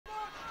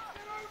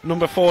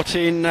Number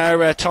 14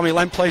 there, Tommy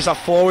Lent plays that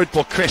forward,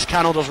 but Chris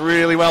Cannell does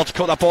really well to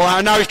cut that ball out.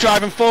 And now he's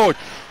driving forward,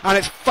 and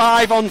it's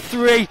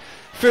 5-on-3.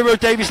 Furo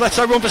Davies lets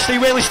that run for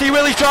Steve Whaley. Steve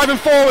Whaley's driving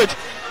forward.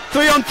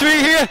 3-on-3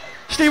 here.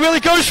 Steve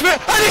Whaley goes for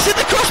it, and he's hit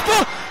the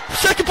crossbar.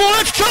 Second ball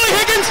out to Charlie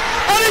Higgins,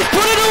 and he's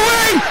put it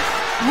away.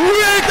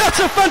 Really,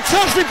 that's a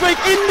fantastic break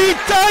in the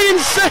dying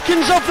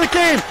seconds of the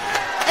game.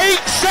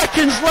 8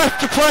 seconds left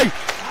to play.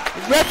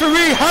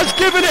 Referee has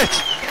given it.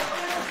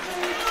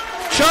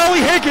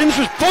 Charlie Higgins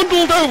was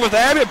bundled over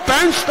there, it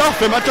bounced off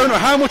him. I don't know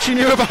how much he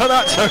knew about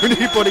that,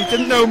 Tony, but he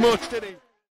didn't know much, did he?